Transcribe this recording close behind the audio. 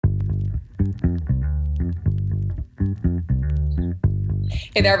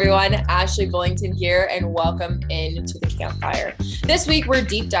Hey there, everyone. Ashley Bullington here, and welcome into the Campfire. This week, we're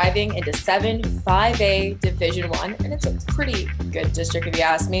deep diving into 7-5A Division One, and it's a pretty good district, if you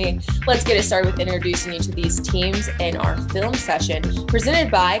ask me. Let's get it started with introducing you to these teams in our film session, presented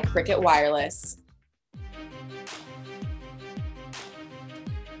by Cricket Wireless.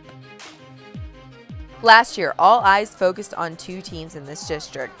 Last year, all eyes focused on two teams in this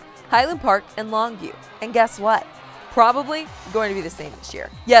district, Highland Park and Longview. And guess what? Probably going to be the same this year.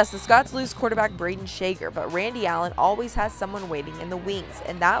 Yes, the Scots lose quarterback Braden Shager, but Randy Allen always has someone waiting in the wings,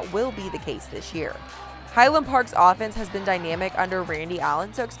 and that will be the case this year. Highland Park's offense has been dynamic under Randy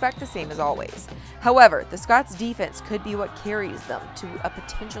Allen, so expect the same as always. However, the Scots defense could be what carries them to a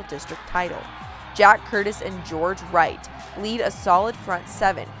potential district title. Jack Curtis and George Wright lead a solid front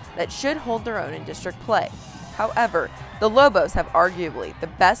seven that should hold their own in district play. However, the Lobos have arguably the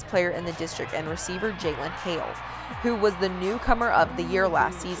best player in the district and receiver Jalen Hale, who was the newcomer of the year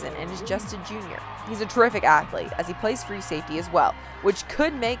last season and is just a junior. He's a terrific athlete as he plays free safety as well, which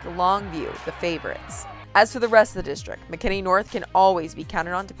could make Longview the favorites. As for the rest of the district, McKinney North can always be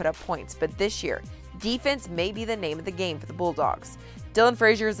counted on to put up points, but this year, defense may be the name of the game for the Bulldogs. Dylan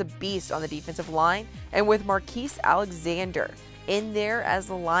Frazier is a beast on the defensive line, and with Marquise Alexander in there as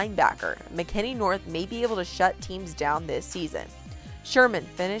a linebacker, McKinney North may be able to shut teams down this season. Sherman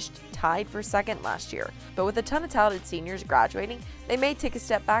finished tied for second last year, but with a ton of talented seniors graduating, they may take a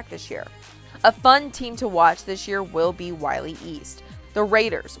step back this year. A fun team to watch this year will be Wiley East. The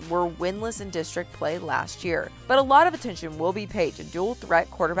Raiders were winless in district play last year, but a lot of attention will be paid to dual threat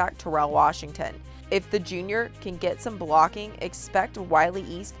quarterback Terrell Washington. If the junior can get some blocking, expect Wiley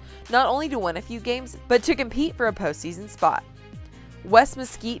East not only to win a few games, but to compete for a postseason spot. West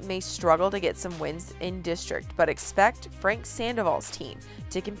Mesquite may struggle to get some wins in district, but expect Frank Sandoval's team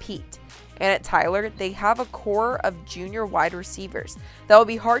to compete. And at Tyler, they have a core of junior wide receivers that will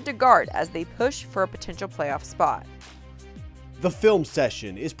be hard to guard as they push for a potential playoff spot. The film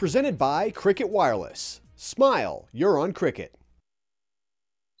session is presented by Cricket Wireless. Smile, you're on Cricket.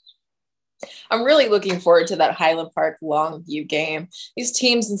 I'm really looking forward to that Highland Park Longview game. These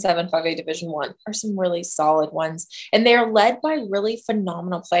teams in 7-5A Division One are some really solid ones, and they are led by really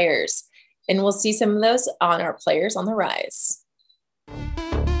phenomenal players. And we'll see some of those on our Players on the Rise.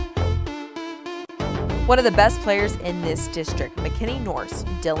 One of the best players in this district, McKinney North's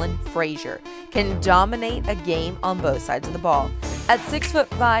Dylan Frazier, can dominate a game on both sides of the ball. At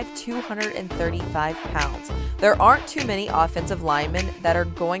 6'5", 235 pounds, there aren't too many offensive linemen that are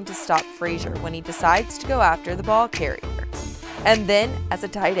going to stop Frazier when he decides to go after the ball carrier. And then, as a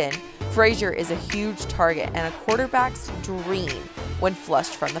tight end, Frazier is a huge target and a quarterback's dream when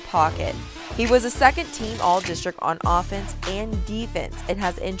flushed from the pocket. He was a second-team All-District on offense and defense and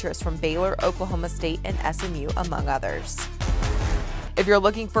has interest from Baylor, Oklahoma State, and SMU, among others. If you're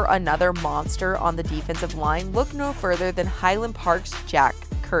looking for another monster on the defensive line, look no further than Highland Park's Jack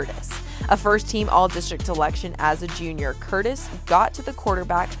Curtis. A first-team All-District selection as a junior, Curtis got to the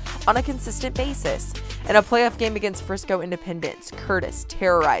quarterback on a consistent basis. In a playoff game against Frisco Independence, Curtis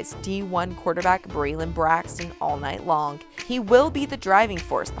terrorized D1 quarterback Braylon Braxton all night long. He will be the driving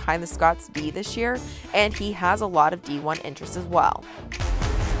force behind the Scots B this year, and he has a lot of D1 interest as well.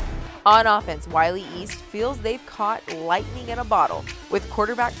 On offense, Wiley East feels they've caught lightning in a bottle with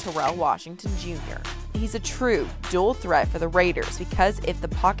quarterback Terrell Washington Jr. He's a true dual threat for the Raiders because if the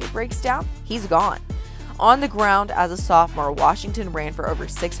pocket breaks down, he's gone. On the ground as a sophomore, Washington ran for over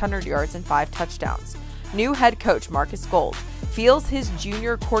 600 yards and 5 touchdowns. New head coach Marcus Gold feels his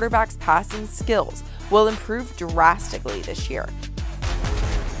junior quarterback's passing skills will improve drastically this year.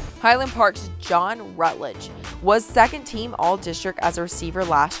 Highland Park's John Rutledge was second-team All-District as a receiver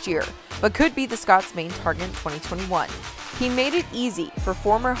last year, but could be the Scots' main target in 2021. He made it easy for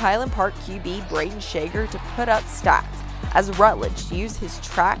former Highland Park QB Braden Shager to put up stats, as Rutledge used his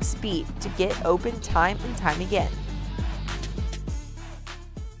track speed to get open time and time again.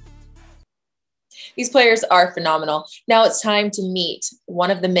 These players are phenomenal. Now it's time to meet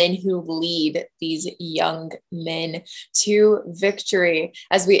one of the men who lead these young men to victory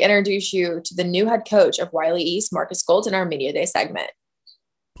as we introduce you to the new head coach of Wiley East, Marcus Gold, in our Media Day segment.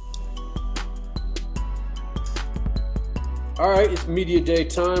 All right, it's Media Day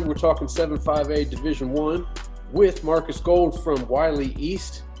time. We're talking 7-5A Division One with Marcus Gold from Wiley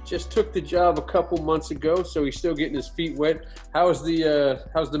East. Just took the job a couple months ago, so he's still getting his feet wet. How's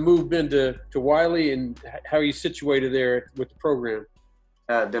the move been to Wiley, and how are you situated there with the program?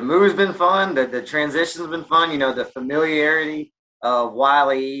 The move's been fun. The transition's been fun. You know, the familiarity of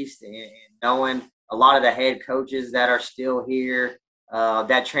Wiley East and knowing a lot of the head coaches that are still here.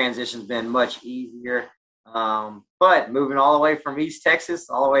 that transition's been much easier. But moving all the way from East Texas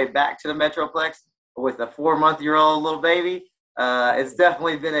all the way back to the Metroplex with a 4-month-old little baby, it's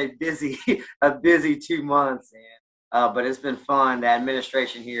definitely been a busy 2 months. But it's been fun. The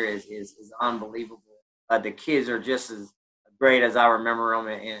administration here is unbelievable. The kids are just as great as I remember them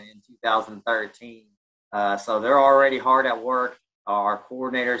in 2013. So they're already hard at work. Our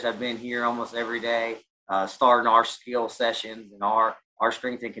coordinators have been here almost every day, starting our skill sessions and our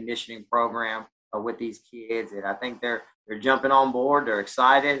strength and conditioning program with these kids. And I think they're jumping on board. They're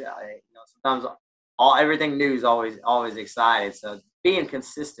excited. Sometimes everything new is always excited. So being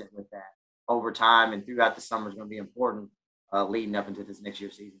consistent with that over time and throughout the summer is going to be important leading up into this next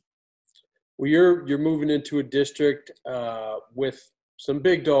year's season. Well, you're moving into a district with some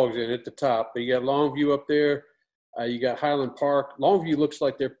big dogs in at the top. You got Longview up there. You got Highland Park. Longview looks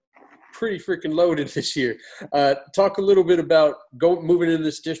like they're pretty freaking loaded this year. Talk a little bit about moving into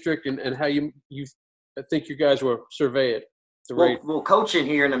this district and how you think you guys will survey it. Well, coaching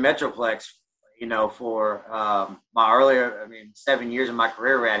here in the Metroplex, for my 7 years of my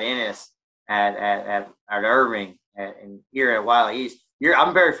career were at Ennis, at Irving, and here at Wiley East.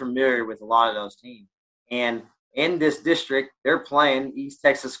 I'm very familiar with a lot of those teams. And in this district, they're playing East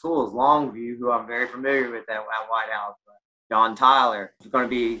Texas schools, Longview, who I'm very familiar with at White House. John Tyler. It's going to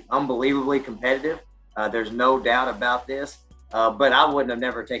be unbelievably competitive. There's no doubt about this. But I wouldn't have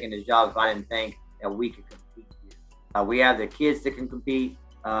never taken this job if I didn't think that we could compete here. We have the kids that can compete,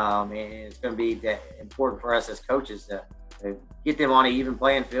 and it's going to be important for us as coaches to get them on an even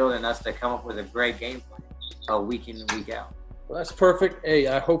playing field and us to come up with a great game plan week in and week out. Well, that's perfect. Hey,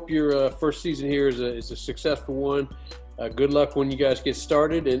 I hope your first season here is a successful one. Good luck when you guys get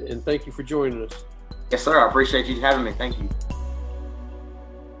started, and thank you for joining us. Yes, sir. I appreciate you having me. Thank you.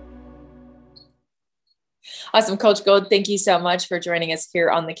 Awesome. Coach Gold, thank you so much for joining us here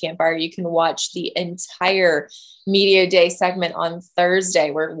on the Campfire. You can watch the entire Media Day segment on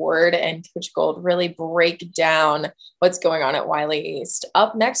Thursday where Ward and Coach Gold really break down what's going on at Wiley East.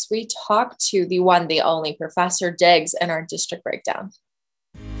 Up next, we talk to the one, the only Professor Diggs in our district breakdown.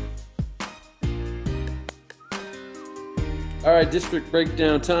 All right, district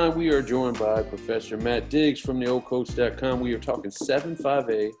breakdown time. We are joined by Professor Matt Diggs from the oldcoach.com. We are talking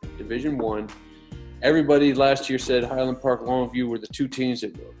 7-5A, Division I. Everybody last year said Highland Park, Longview were the two teams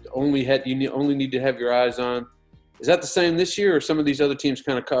that you only need to have your eyes on. Is that the same this year, or some of these other teams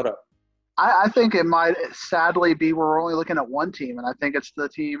kind of caught up? I think it might sadly be we're only looking at one team, and I think it's the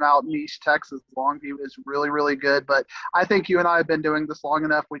team out in East Texas. Longview is really, really good, but I think you and I have been doing this long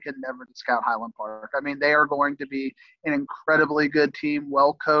enough, we could never discount Highland Park. I mean, they are going to be an incredibly good team,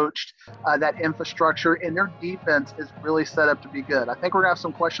 well coached, that infrastructure, and their defense is really set up to be good. I think we're going to have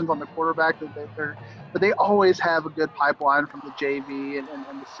some questions on the quarterback, but they always have a good pipeline from the JV and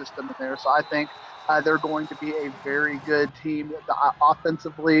the system in there, so I think they're going to be a very good team.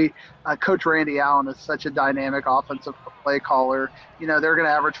 Offensively, Coach Randy Allen is such a dynamic offensive play caller. They're going to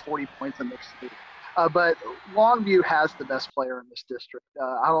average 40 points in this league. But Longview has the best player in this district.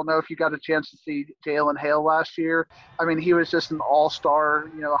 I don't know if you got a chance to see Jalen Hale last year. I mean, he was just an all-star,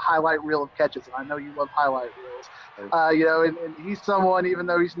 a highlight reel of catches. And I know you love highlight reels. And he's someone, even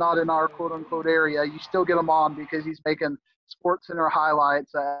though he's not in our quote-unquote area, you still get him on because he's making SportsCenter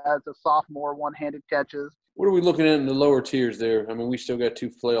highlights as a sophomore, one-handed catches. What are we looking at in the lower tiers there? I mean, we still got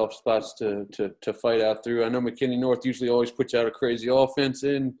 2 playoff spots to fight out through. I know McKinney North usually always puts out a crazy offense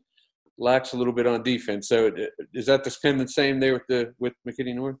and lacks a little bit on defense. So is that kind of the same there with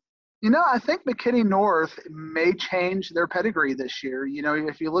McKinney North? I think McKinney North may change their pedigree this year.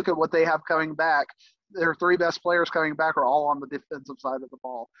 If you look at what they have coming back, their 3 best players coming back are all on the defensive side of the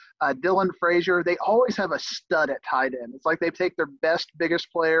ball. Dylan Frazier, they always have a stud at tight end. It's like they take their best,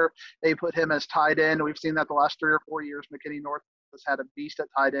 biggest player, they put him as tight end. We've seen that the last 3 or 4 years. McKinney North has had a beast at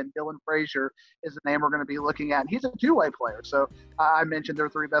tight end. Dylan Frazier is the name we're going to be looking at. And he's a 2-way player. So I mentioned their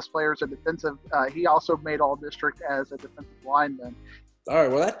 3 best players are defensive. He also made all district as a defensive lineman. All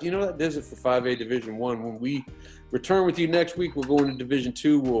right, well, that does it for 5A Division I. When we return with you next week, we'll go into Division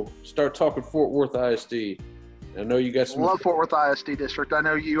II. We'll start talking Fort Worth ISD. I know you got some – love Fort Worth ISD district. I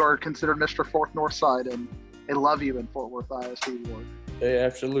know you are considered Mr. Fourth North Side, and they love you in Fort Worth ISD Ward. They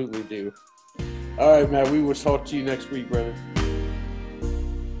absolutely do. All right, Matt, we will talk to you next week, brother.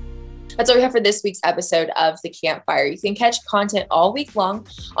 That's all we have for this week's episode of The Campfire. You can catch content all week long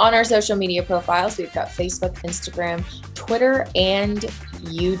on our social media profiles. We've got Facebook, Instagram, Twitter, and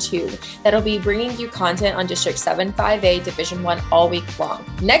YouTube. That'll be bringing you content on District 7-5A Division I all week long.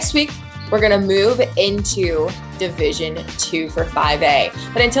 Next week, we're going to move into Division II for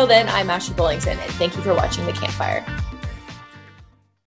 5A. But until then, I'm Ashley Bullington, and thank you for watching The Campfire.